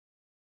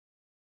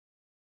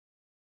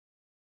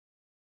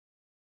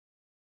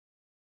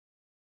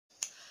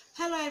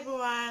Hello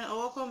everyone, and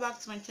welcome back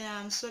to my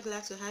channel. I'm so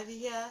glad to have you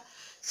here.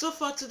 So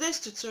for today's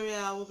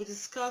tutorial, we'll be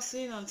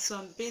discussing on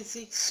some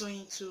basic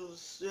sewing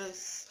tools.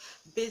 Yes,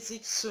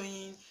 basic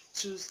sewing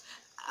tools.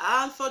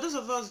 And for those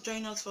of us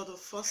joining us for the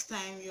first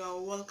time, you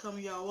are welcome.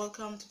 You are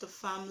welcome to the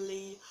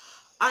family.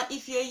 And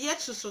if you're yet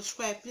to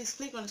subscribe, please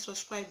click on the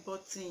subscribe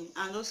button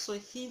and also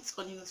hit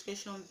on the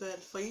notification bell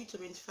for you to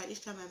be notified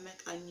each time I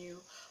make a new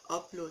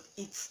upload.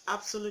 It's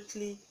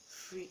absolutely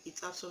free.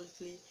 It's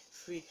absolutely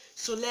free.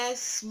 So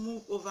let's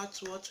move over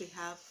to what we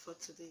have for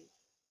today.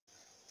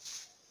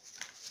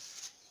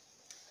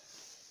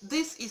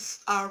 This is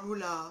a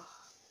ruler,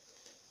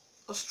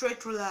 a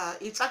straight ruler.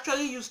 It's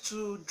actually used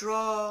to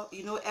draw,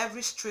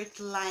 every straight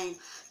line.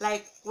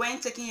 Like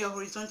when taking your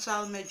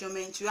horizontal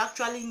measurement, you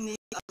actually need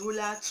a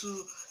ruler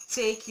to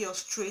take your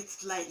straight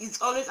line.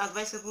 It's always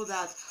advisable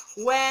that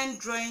when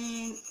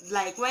drawing,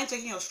 like when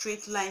taking your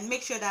straight line,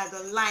 make sure that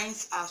the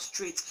lines are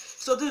straight.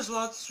 So this is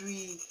what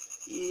we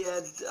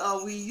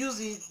use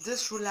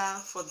this ruler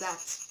for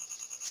that.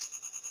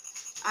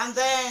 And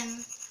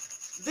then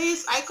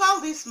this, I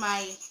call this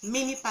my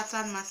mini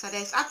pattern master.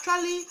 There's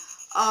actually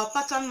a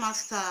pattern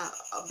master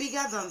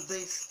bigger than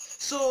this,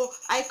 so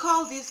I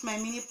call this my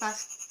mini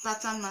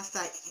pattern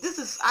master. This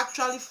is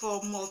actually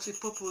for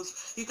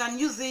multi-purpose. You can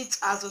use it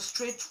as a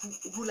straight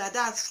ruler,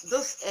 that's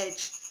this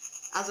edge,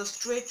 as a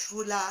straight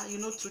ruler,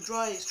 to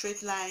draw a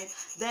straight line.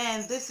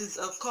 Then this is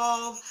a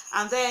curve,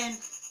 and then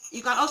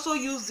you can also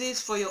use this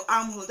for your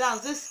armhole.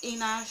 That's this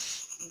inner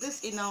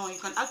one. You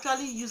can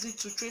actually use it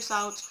to trace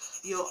out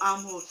your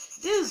armhole.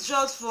 This is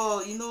just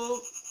for,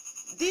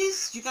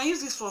 this, you can use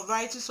this for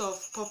varieties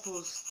of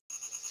purpose.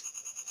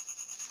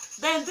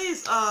 Then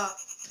this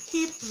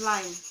hip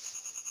line.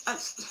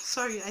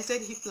 Sorry, I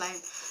said hip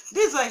line.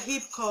 This is a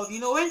hip curve.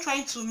 When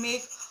trying to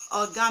make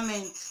a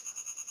garment,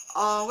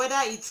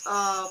 whether it's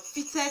a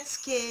fitted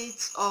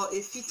skirt or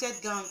a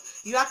fitted gown,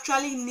 you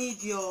actually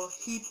need your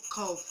hip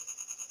curve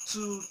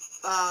to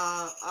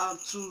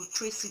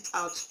trace it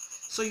out.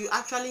 So you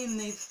actually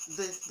need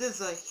this. This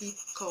is a hip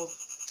curve.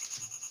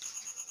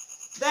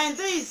 Then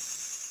this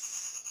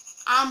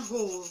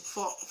armhole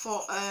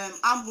for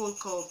armhole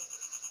curve.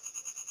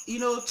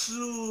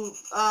 To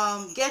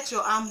get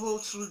your armhole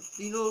to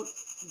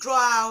draw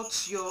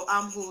out your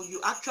armhole,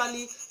 you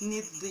actually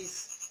need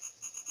this.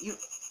 You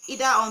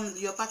either on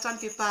your pattern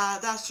paper,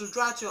 that's to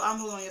draw out your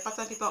armhole on your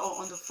pattern paper, or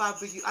on the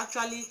fabric, you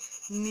actually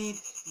need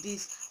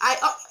this.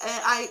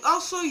 I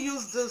also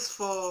use this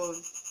for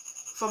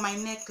my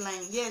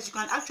neckline. Yes, you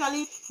can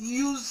actually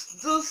use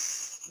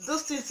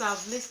those things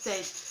I've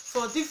listed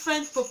for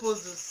different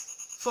purposes.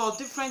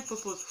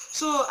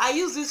 So I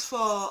use this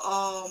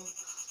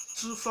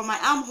for my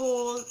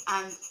armhole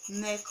and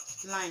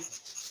neckline.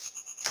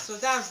 So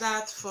that's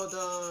that for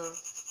the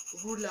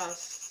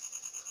rulers.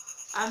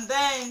 And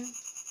then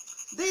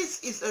this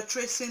is a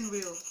tracing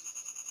wheel.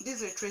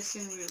 This is a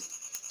tracing wheel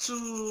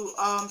to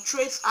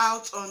trace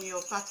out on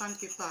your pattern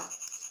paper.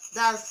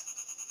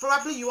 That's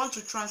probably you want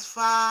to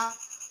transfer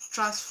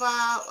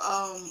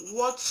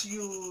what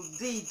you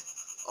did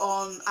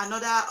on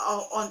another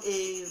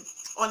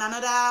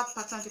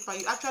pattern paper.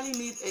 You actually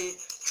need a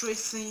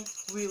tracing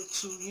wheel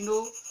to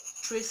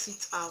trace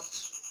it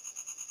out.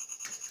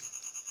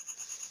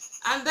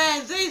 And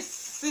then this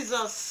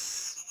scissors,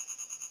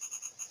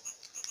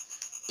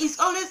 is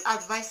always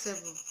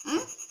advisable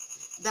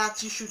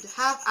that you should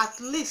have at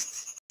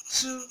least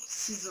two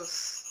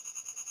scissors.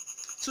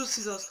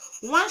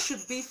 One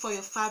should be for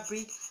your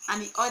fabric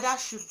and the other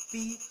should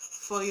be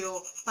for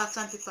your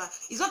pattern paper.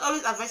 It's not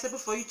always advisable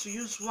for you to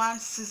use one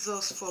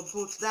scissors for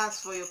both. That's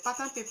for your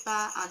pattern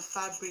paper and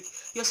fabric.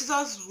 Your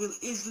scissors will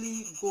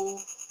easily go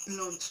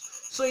blunt.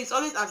 So it's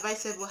always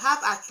advisable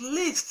have at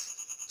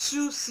least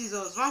two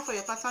scissors, one for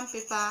your pattern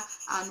paper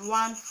and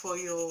one for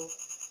your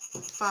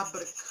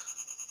fabric.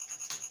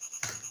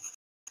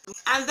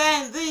 And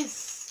then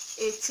this,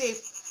 a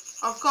tape.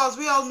 Of course,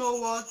 we all know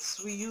what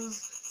we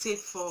use tape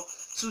for,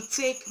 to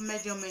take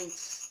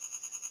measurements,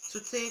 to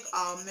take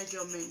our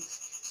measurements.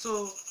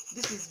 So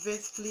this is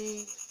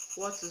basically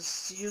what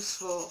is used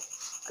for.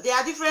 There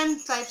are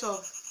different types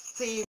of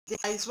tape.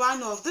 There is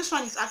one of, this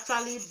one is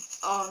actually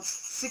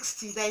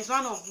 60. There is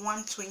one of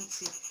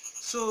 120.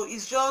 So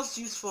it's just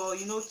used for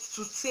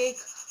to take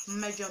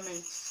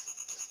measurements.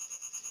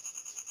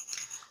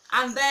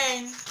 And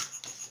then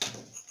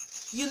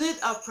you need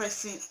a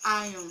pressing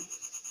iron.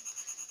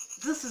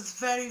 This is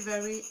very,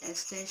 very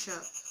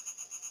essential.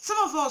 Some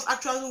of us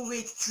actually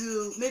wait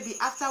till maybe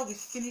after we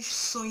finish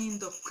sewing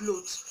the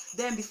clothes,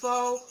 then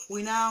before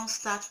we now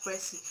start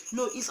pressing.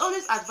 No, it's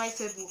always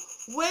advisable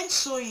when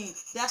sewing.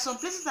 There are some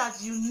places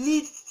that you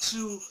need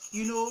to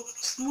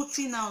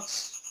smoothen out,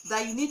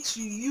 that you need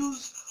to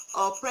use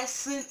a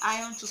pressing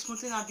iron to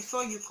smoothen out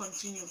before you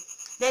continue.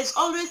 There's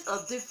always a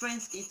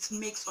difference it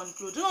makes on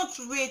clothes. Do not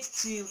wait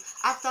till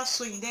after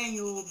sewing, then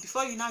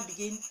before you now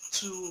begin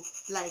to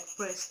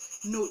press.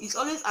 No, it's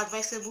always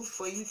advisable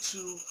for you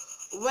to,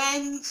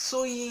 when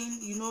sewing,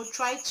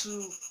 try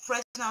to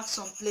press cutting out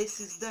some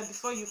places, then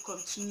before you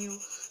continue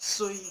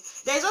sewing.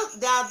 There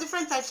are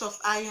different types of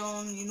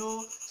iron, you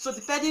know, so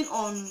depending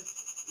on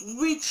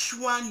which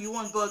one you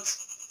want, but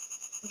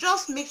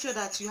just make sure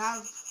that you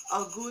have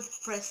a good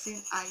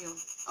pressing iron,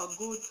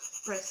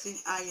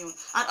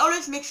 and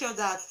always make sure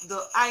that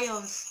the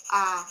irons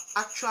are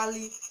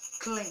actually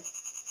clean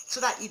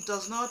so that it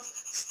does not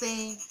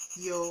stain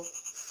your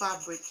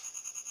fabric.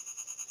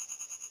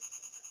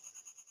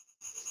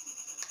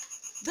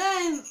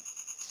 Then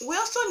we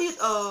also need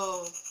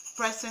a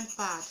pressing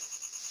pad.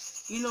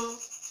 You know,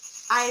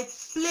 I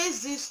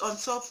place this on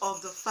top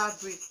of the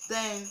fabric,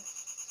 then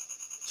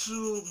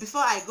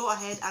before I go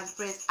ahead and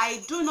press.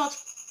 I do not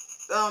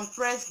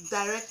press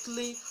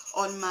directly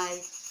on my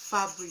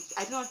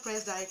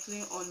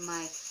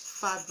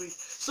fabric.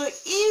 So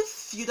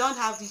if you don't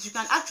have this, you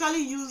can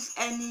actually use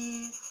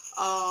any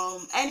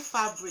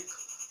fabric,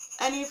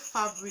 any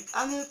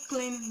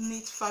clean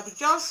neat fabric.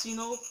 Just, you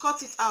know,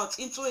 cut it out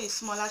into a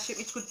smaller shape.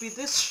 It could be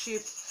this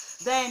shape,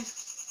 then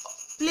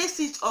place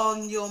it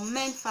on your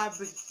main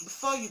fabric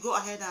before you go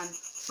ahead and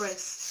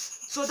press.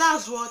 So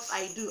that's what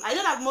I do. I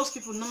know that most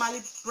people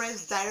normally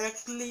press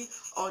directly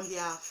on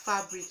their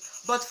fabric,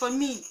 but for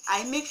me,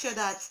 I make sure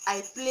that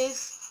I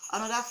place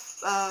another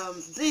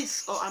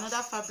this or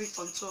another fabric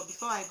on top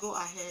before I go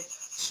ahead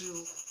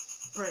to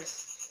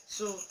press.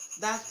 So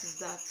that is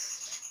that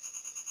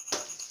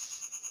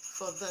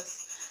for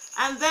this.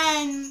 And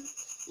then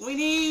we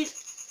need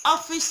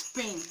office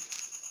pin.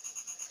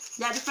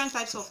 There are different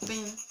types of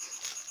pin.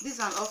 This is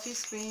an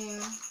office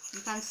pin. You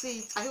can see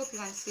it. I hope you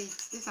can see it.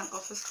 This is an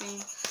office pin.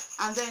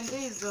 And then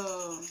this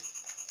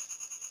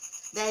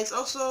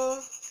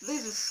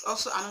is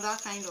also another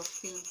kind of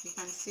pin. You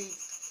can see it.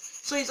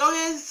 So it's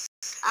always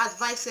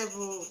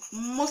advisable,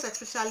 most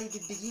especially the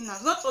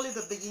beginners, not only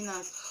the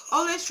beginners,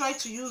 always try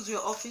to use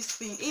your office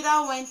pin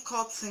either when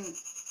cutting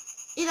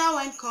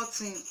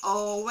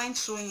or when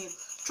sewing.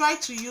 Try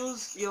to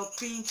use your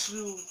pin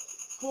to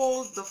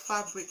hold the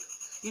fabric.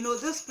 You know,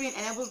 this pin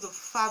enables the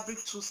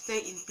fabric to stay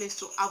in place,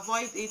 to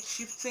avoid it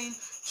shifting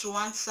to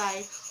one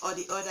side or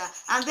the other.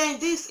 And then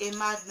this is a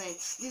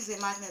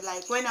magnet.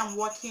 Like when I'm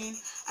working,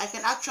 I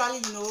can actually,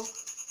 you know,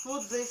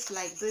 put this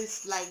like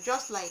this, like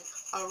just like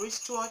a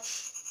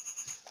wristwatch.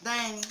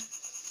 Then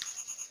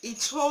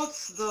it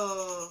holds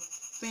the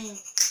pin.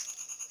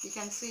 You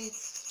can see it.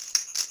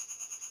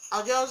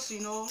 I'll just, you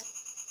know,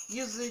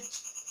 use it,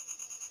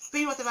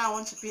 pin whatever I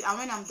want to pin, and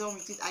when I'm done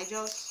with it, I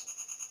just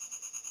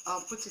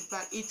put it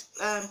back. It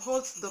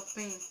holds the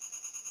pin.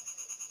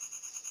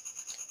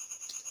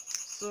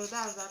 So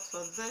that's that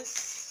for this.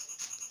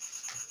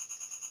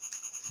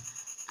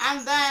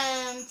 And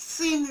then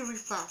seam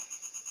ripper.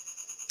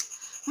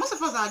 Most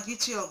of us are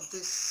guilty of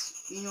this.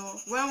 You know,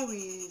 when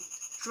we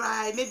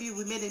try, maybe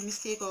we made a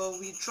mistake or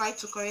we try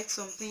to correct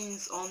some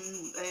things on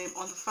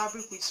the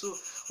fabric we sew,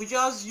 we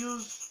just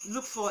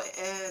look for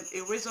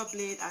a razor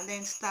blade and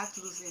then start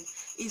losing.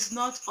 It's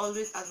not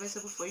always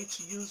advisable for you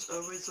to use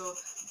a razor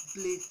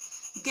blade.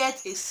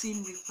 Get a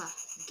seam ripper.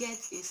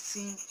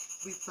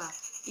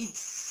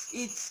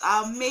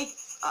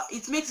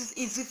 It makes it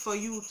easy for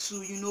you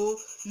to, you know,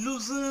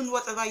 loosen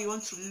whatever you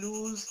want to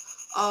lose,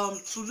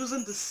 to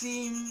loosen the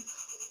seam,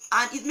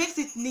 and it makes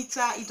it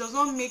neater. It does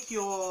not make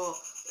your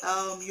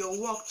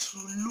work to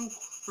look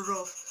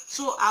rough.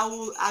 So I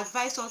will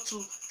advise her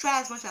to try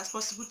as much as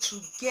possible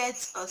to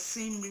get a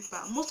seam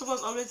ripper. Most of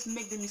us always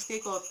make the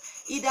mistake of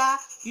either,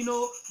 you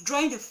know,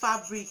 drawing the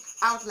fabric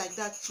out like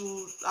that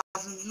to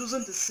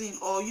loosen the seam,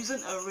 or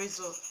using a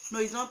razor. No,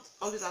 it's not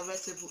always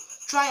advisable.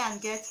 Try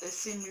and get a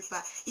seam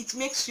ripper. It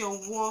makes your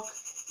work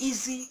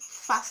easy,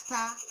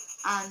 faster,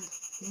 and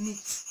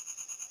neat.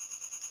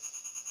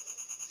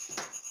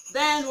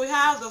 Then we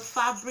have the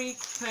fabric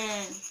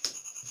pen.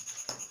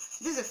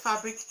 This is a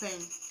fabric pen.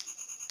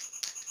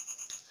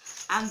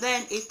 And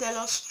then a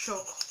tailor's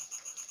chalk.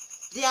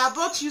 They are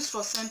both used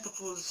for same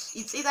purpose.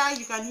 It's either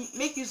you can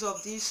make use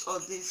of this or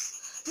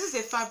this. This is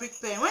a fabric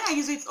pen. When I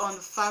use it on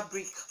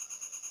fabric,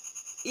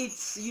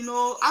 it's, you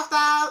know,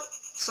 after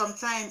some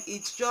time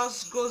it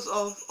just goes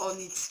off on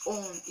its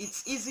own.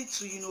 It's easy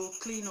to, you know,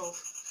 clean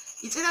off.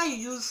 It's either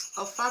you use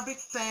a fabric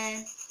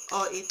pen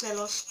or a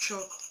tailor's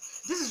chalk.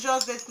 This is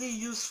just basically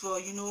used for,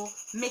 you know,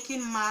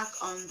 making mark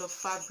on the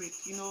fabric,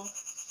 you know,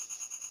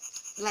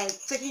 like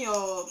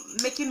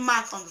making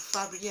mark on the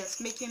fabric. Yes,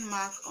 making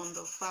mark on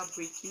the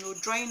fabric, you know,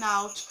 drawing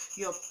out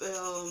your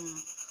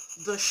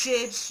the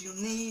shapes you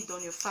need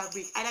on your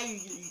fabric. Either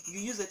you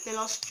use a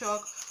tailor's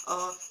chalk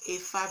or a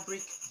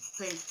fabric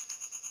pen.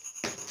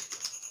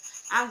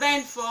 And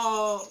then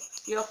for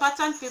your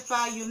pattern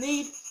paper, you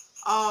need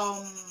a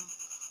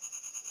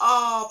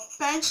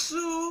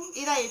pencil,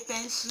 either a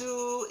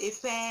pencil, a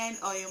pen,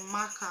 or a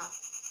marker,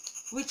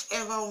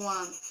 whichever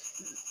one.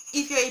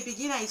 If you're a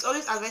beginner, it's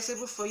always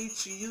advisable for you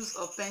to use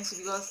a pencil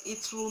because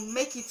it will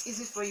make it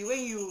easy for you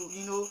when you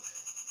know,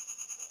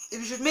 if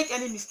you should make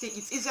any mistake,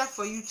 it's easier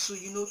for you to,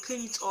 you know,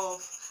 clean it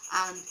off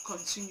and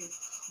continue.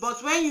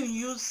 But when you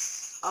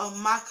use a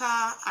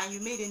marker and you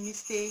made a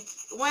mistake,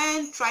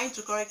 when trying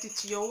to correct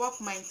it, your work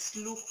might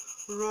look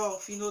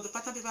rough, you know, the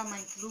pattern paper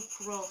might look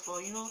rough,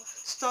 or you know,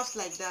 stuff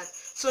like that.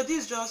 So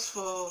this is just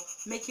for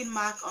making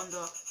mark on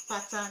the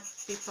pattern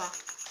paper.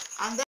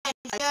 And then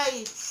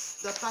here is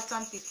the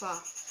pattern paper.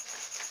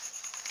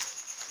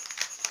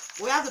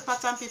 We have the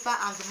pattern paper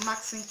and the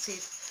masking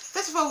tape.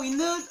 First of all, we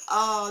need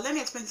let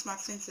me explain this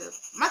masking tape.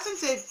 Masking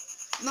tape,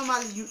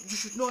 normally you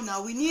should know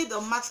now, we need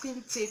a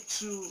masking tape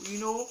to, you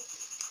know,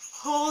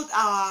 hold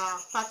our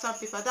pattern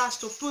paper. That's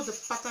to put the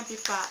pattern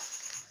paper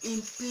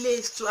in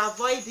place, to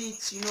avoid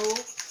it, you know,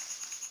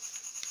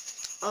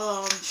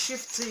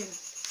 shifting.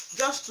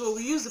 Just so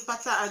we use the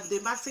pattern and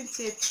the masking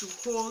tape to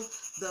hold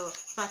the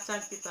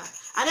pattern paper.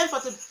 And then for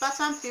the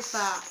pattern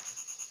paper,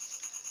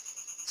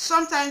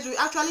 sometimes we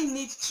actually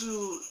need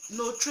to, you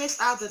know, trace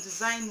out the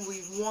design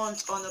we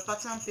want on the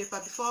pattern paper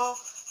before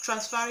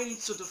transferring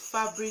it to the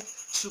fabric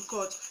to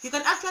cut. You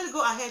can actually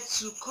go ahead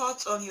to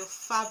cut on your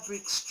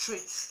fabric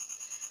straight,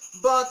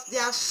 but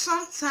there are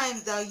some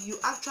times that you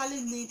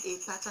actually need a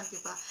pattern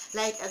paper.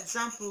 Like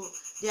example,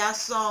 there are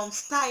some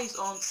styles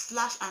on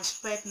slash and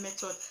spread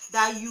method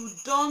that you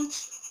don't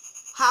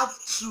have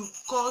to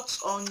cut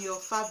on your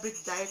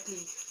fabric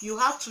directly. You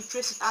have to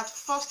trace it out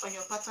first on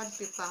your pattern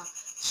paper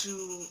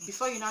to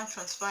before you now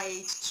transfer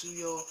it to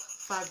your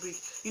fabric,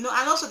 you know.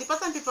 And also the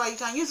pattern paper, you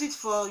can use it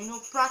for, you know,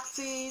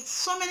 practice,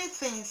 so many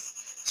things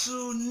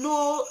to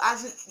know,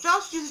 as in,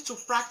 just use it to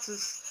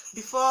practice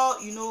before,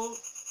 you know,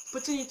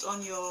 putting it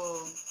on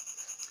your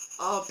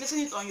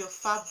placing it on your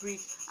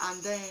fabric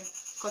and then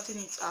cutting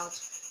it out.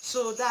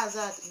 So that's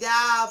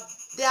that.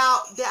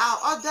 There are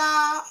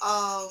other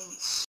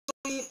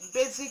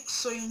basic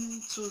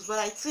sewing tools, but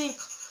I think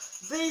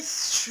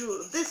this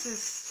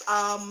is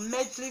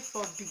mainly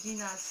for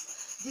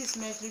beginners. This is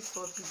mainly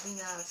for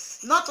beginners.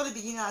 Not only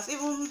beginners,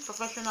 even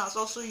professionals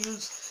also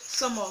use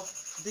some of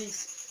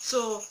this.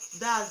 So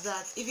that's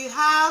that. If you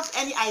have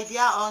any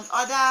idea on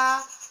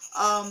other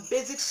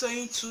basic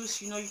sewing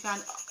tools, you know,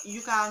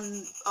 you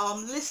can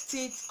list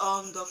it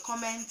on the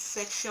comment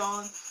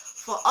section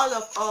for all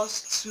of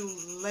us to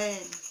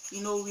learn.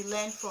 You know, we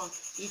learn from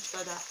each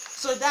other.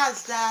 So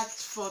that's that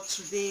for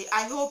today.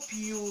 I hope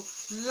you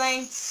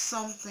learned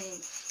something.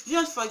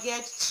 Don't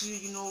forget to,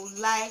 you know,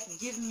 like,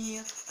 give me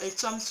a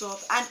thumbs up,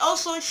 and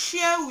also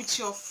share with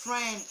your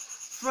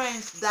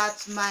friends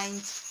that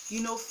might,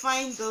 you know,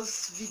 find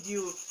this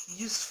video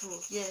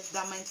useful. Yes,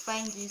 that might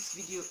find this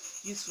video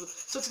useful.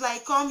 So till I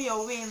come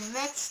your way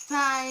next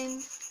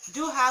time,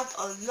 do have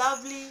a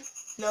lovely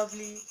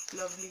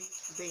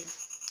day.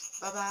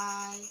 Bye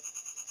bye.